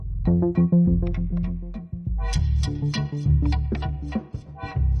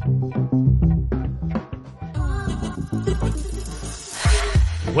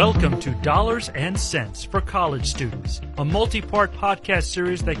Welcome to Dollars and Cents for College Students, a multi-part podcast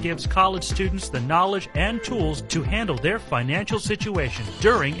series that gives college students the knowledge and tools to handle their financial situation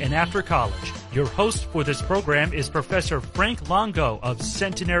during and after college. Your host for this program is Professor Frank Longo of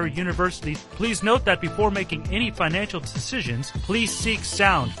Centenary University. Please note that before making any financial decisions, please seek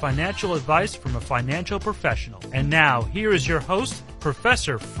sound financial advice from a financial professional. And now, here is your host,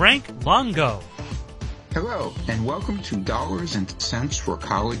 Professor Frank Longo. Hello, and welcome to Dollars and Cents for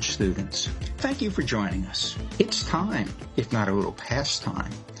College Students. Thank you for joining us. It's time, if not a little past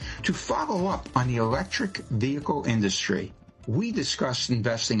time, to follow up on the electric vehicle industry. We discussed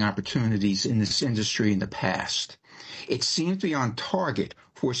investing opportunities in this industry in the past. It seemed to be on target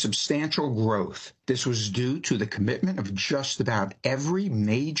for substantial growth. This was due to the commitment of just about every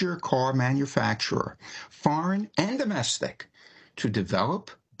major car manufacturer, foreign and domestic, to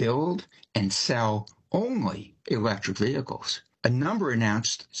develop, build, and sell only electric vehicles. A number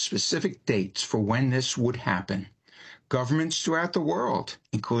announced specific dates for when this would happen. Governments throughout the world,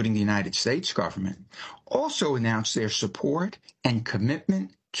 including the United States government, also announced their support and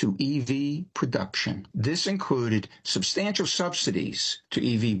commitment to EV production. This included substantial subsidies to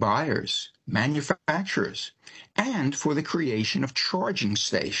EV buyers, manufacturers, and for the creation of charging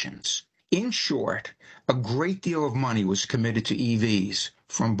stations. In short, a great deal of money was committed to EVs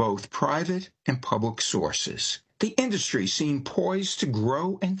from both private and public sources. The industry seemed poised to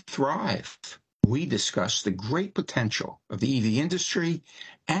grow and thrive. We discussed the great potential of the EV industry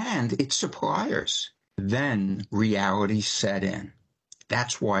and its suppliers. Then reality set in.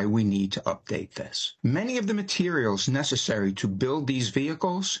 That's why we need to update this. Many of the materials necessary to build these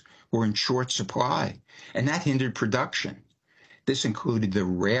vehicles were in short supply, and that hindered production. This included the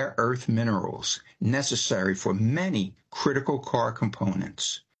rare earth minerals necessary for many critical car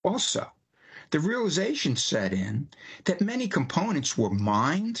components. Also, the realization set in that many components were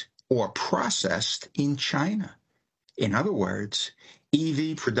mined or processed in China. In other words,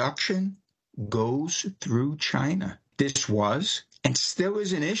 EV production goes through China. This was and still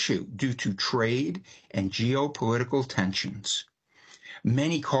is an issue due to trade and geopolitical tensions.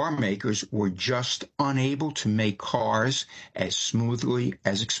 Many car makers were just unable to make cars as smoothly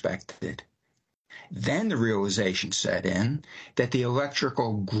as expected. Then the realization set in that the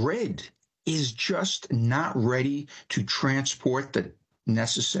electrical grid is just not ready to transport the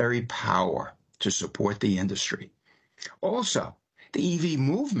necessary power to support the industry. Also, the EV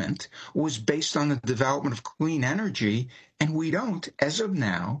movement was based on the development of clean energy, and we don't, as of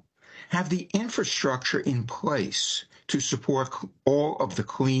now, have the infrastructure in place to support all of the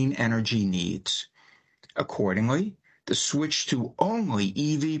clean energy needs. Accordingly, the switch to only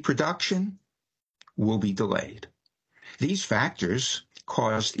EV production will be delayed. These factors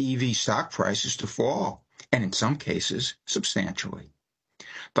caused EV stock prices to fall, and in some cases, substantially.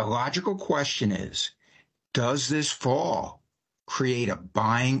 The logical question is, does this fall create a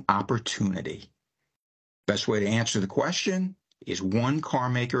buying opportunity? Best way to answer the question is one car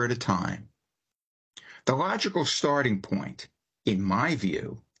maker at a time. The logical starting point, in my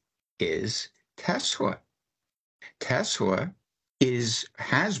view, is Tesla. Tesla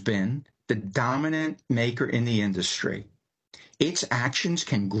has been the dominant maker in the industry. Its actions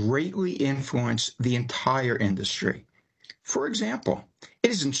can greatly influence the entire industry. For example,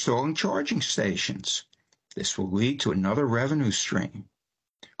 it is installing charging stations. This will lead to another revenue stream.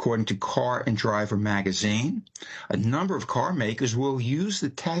 According to Car and Driver magazine, a number of car makers will use the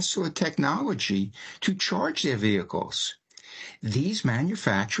Tesla technology to charge their vehicles. These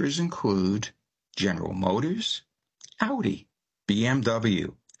manufacturers include General Motors, Audi,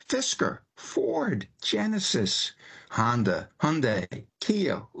 BMW, Fisker, Ford, Genesis, Honda, Hyundai,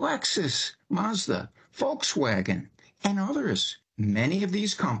 Kia, Lexus, Mazda, Volkswagen, and others. Many of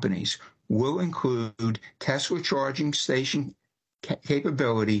these companies will include Tesla charging station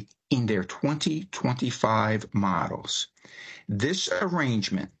capability in their 2025 models. This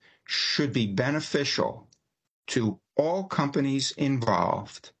arrangement should be beneficial to all companies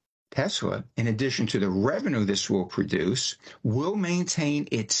involved. Tesla, in addition to the revenue this will produce, will maintain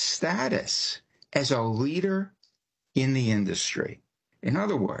its status as a leader in the industry. In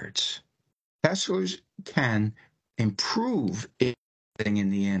other words, Tesla can improve its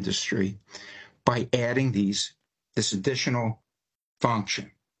in the industry by adding this additional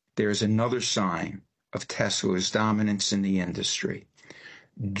function. There is another sign of Tesla's dominance in the industry.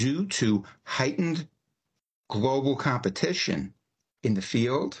 Due to heightened global competition in the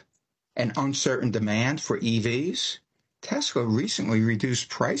field and uncertain demand for EVs, Tesla recently reduced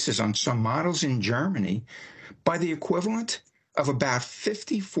prices on some models in Germany by the equivalent of about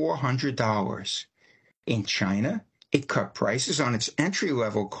 $5,400. In China, it cut prices on its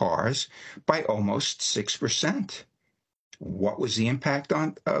entry-level cars by almost 6%. What was the impact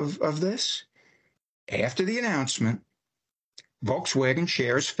of this? After the announcement, Volkswagen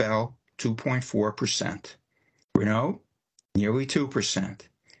shares fell 2.4%. Renault, nearly 2%.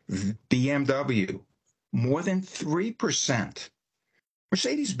 BMW, more than 3%.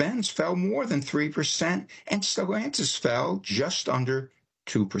 Mercedes-Benz fell more than 3%, and Stellantis fell just under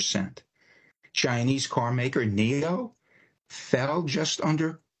 2%. Chinese carmaker NIO fell just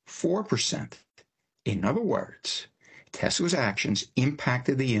under 4%. In other words, Tesla's actions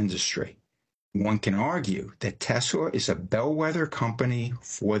impacted the industry. One can argue that Tesla is a bellwether company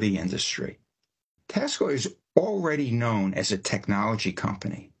for the industry. Tesla is already known as a technology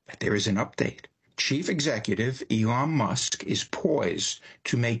company, but there is an update. Chief Executive Elon Musk is poised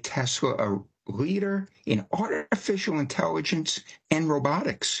to make Tesla a leader in artificial intelligence and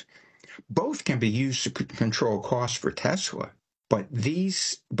robotics. Both can be used to control costs for Tesla, but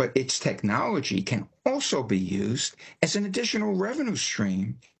its technology can also be used as an additional revenue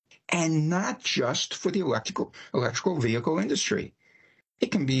stream, and not just for the electrical vehicle industry.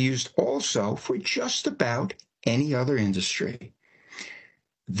 It can be used also for just about any other industry.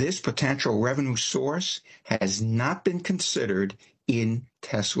 This potential revenue source has not been considered in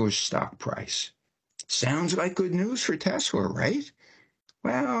Tesla's stock price. Sounds like good news for Tesla, right?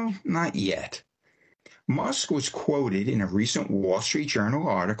 Well, not yet. Musk was quoted in a recent Wall Street Journal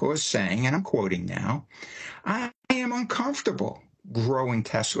article as saying, and I'm quoting now, "I am uncomfortable growing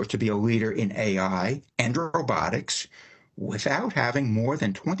Tesla to be a leader in AI and robotics without having more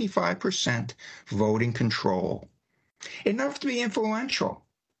than 25% voting control. Enough to be influential,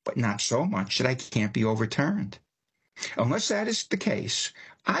 but not so much that I can't be overturned. Unless that is the case,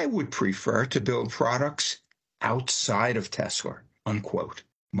 I would prefer to build products outside of Tesla," unquote.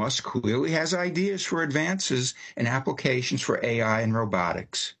 Musk clearly has ideas for advances and applications for AI and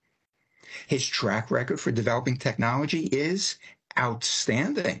robotics. His track record for developing technology is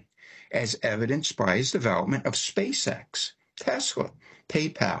outstanding, as evidenced by his development of SpaceX, Tesla,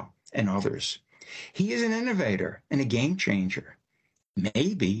 PayPal, and others. He is an innovator and a game changer.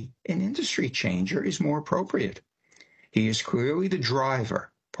 Maybe an industry changer is more appropriate. He is clearly the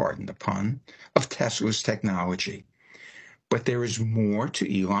driver, pardon the pun, of Tesla's technology. But there is more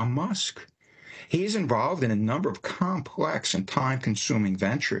to Elon Musk. He is involved in a number of complex and time-consuming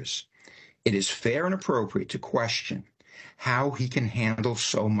ventures. It is fair and appropriate to question how he can handle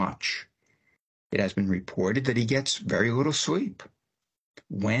so much. It has been reported that he gets very little sleep.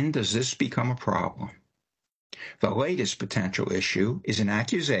 When does this become a problem? The latest potential issue is an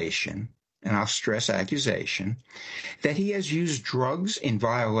accusation, and I'll stress accusation, that he has used drugs in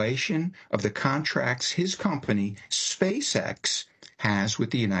violation of the contracts his company, SpaceX, has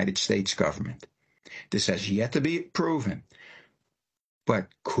with the United States government. This has yet to be proven, but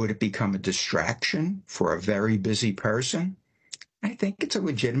could it become a distraction for a very busy person? I think it's a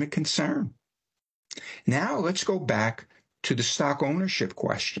legitimate concern. Now let's go back to the stock ownership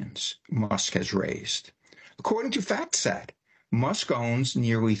questions Musk has raised. According to FactSet, Musk owns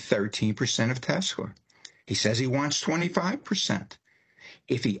nearly 13% of Tesla. He says he wants 25%.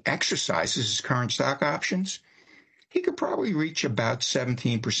 If he exercises his current stock options, he could probably reach about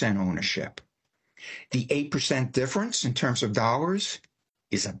 17% ownership. The 8% difference in terms of dollars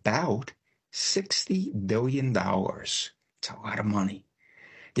is about $60 billion. It's a lot of money.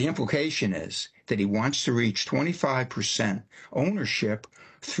 The implication is that he wants to reach 25% ownership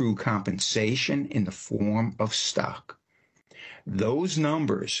through compensation in the form of stock. Those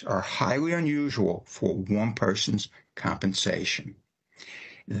numbers are highly unusual for one person's compensation.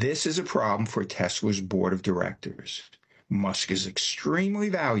 This is a problem for Tesla's board of directors. Musk is extremely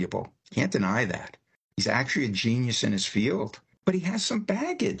valuable. Can't deny that. He's actually a genius in his field, but he has some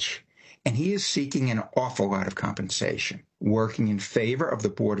baggage, and he is seeking an awful lot of compensation. Working in favor of the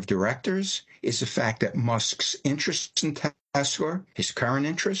board of directors is the fact that Musk's interest in Tesla, his current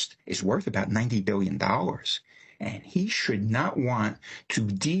interest, is worth about $90 billion. And he should not want to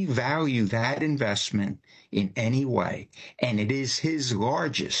devalue that investment in any way. And it is his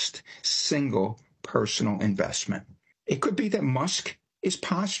largest single personal investment. It could be that Musk is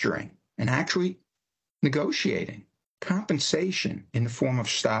posturing and actually negotiating compensation in the form of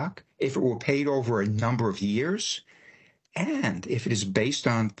stock if it were paid over a number of years, and if it is based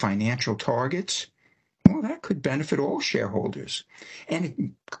on financial targets. Well, that could benefit all shareholders, and it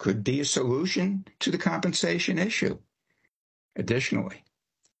could be a solution to the compensation issue. Additionally,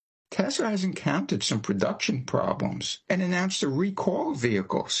 Tesla has encountered some production problems and announced a recall of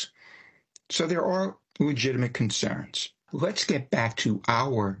vehicles. So there are legitimate concerns. Let's get back to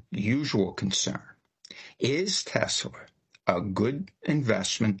our usual concern. Is Tesla a good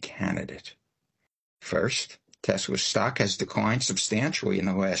investment candidate? First, Tesla's stock has declined substantially in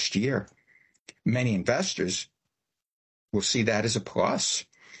the last year. Many investors will see that as a plus.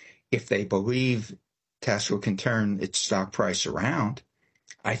 If they believe Tesla can turn its stock price around,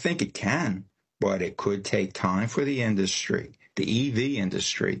 I think it can, but it could take time for the industry, the EV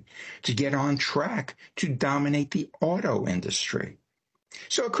industry, to get on track to dominate the auto industry.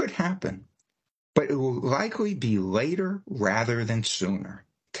 So it could happen, but it will likely be later rather than sooner.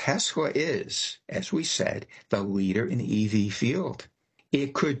 Tesla is, as we said, the leader in the EV field.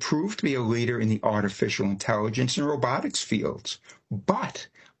 It could prove to be a leader in the artificial intelligence and robotics fields, but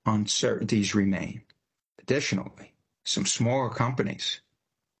uncertainties remain. Additionally, some smaller companies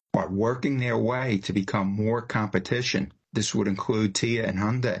are working their way to become more competition. This would include Kia and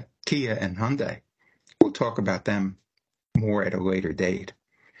Hyundai. We'll talk about them more at a later date.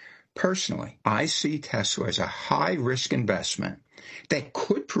 Personally, I see Tesla as a high-risk investment that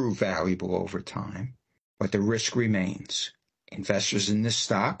could prove valuable over time, but the risk remains. Investors in this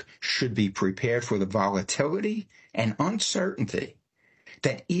stock should be prepared for the volatility and uncertainty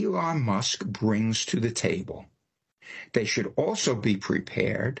that Elon Musk brings to the table. They should also be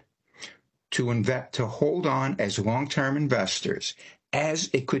prepared to hold on as long-term investors, as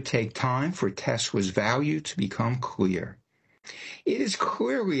it could take time for Tesla's value to become clear. It is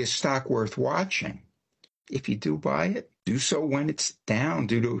clearly a stock worth watching. If you do buy it, do so when it's down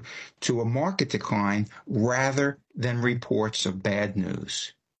due to a market decline rather than reports of bad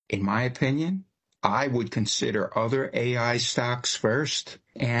news. In my opinion, I would consider other AI stocks first,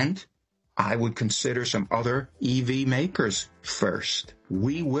 and I would consider some other EV makers first.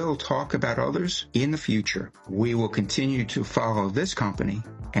 We will talk about others in the future. We will continue to follow this company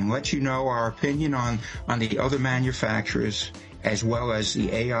and let you know our opinion on the other manufacturers as well as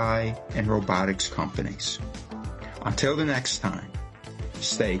the AI and robotics companies. Until the next time,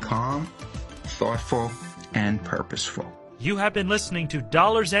 stay calm, thoughtful, and purposeful. You have been listening to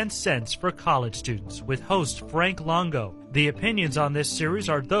Dollars and Cents for College Students with host Frank Longo. The opinions on this series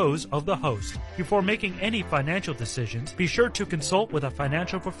are those of the host. Before making any financial decisions, be sure to consult with a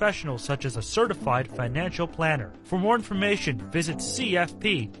financial professional such as a certified financial planner. For more information, visit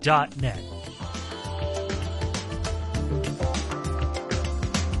cfp.net.